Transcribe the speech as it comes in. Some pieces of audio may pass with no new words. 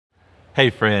Hey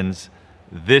friends,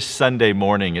 this Sunday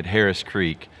morning at Harris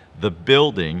Creek, the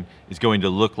building is going to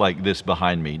look like this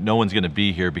behind me. No one's going to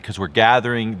be here because we're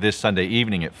gathering this Sunday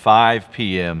evening at 5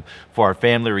 p.m. for our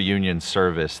family reunion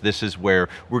service. This is where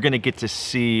we're going to get to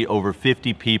see over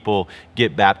 50 people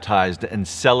get baptized and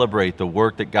celebrate the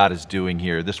work that God is doing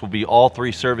here. This will be all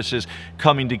three services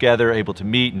coming together, able to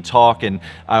meet and talk, and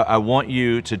I want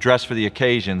you to dress for the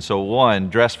occasion. So one,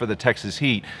 dress for the Texas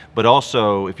heat, but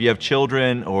also if you have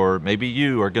children or maybe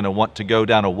you are going to want to go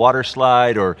down a water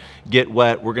slide or get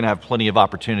wet, we're going to have plenty of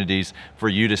opportunities for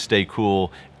you to stay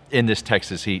cool in this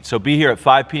Texas heat. So be here at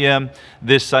 5 p.m.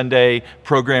 this Sunday.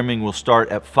 Programming will start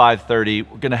at 5:30.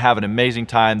 We're going to have an amazing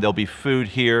time. There'll be food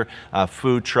here,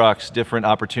 food trucks, different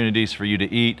opportunities for you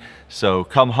to eat. So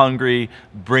come hungry,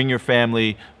 bring your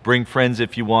family, bring friends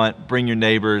if you want, bring your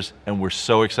neighbors, and we're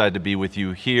so excited to be with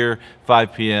you here,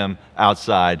 5 p.m.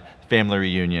 outside, family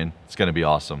reunion. It's going to be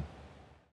awesome.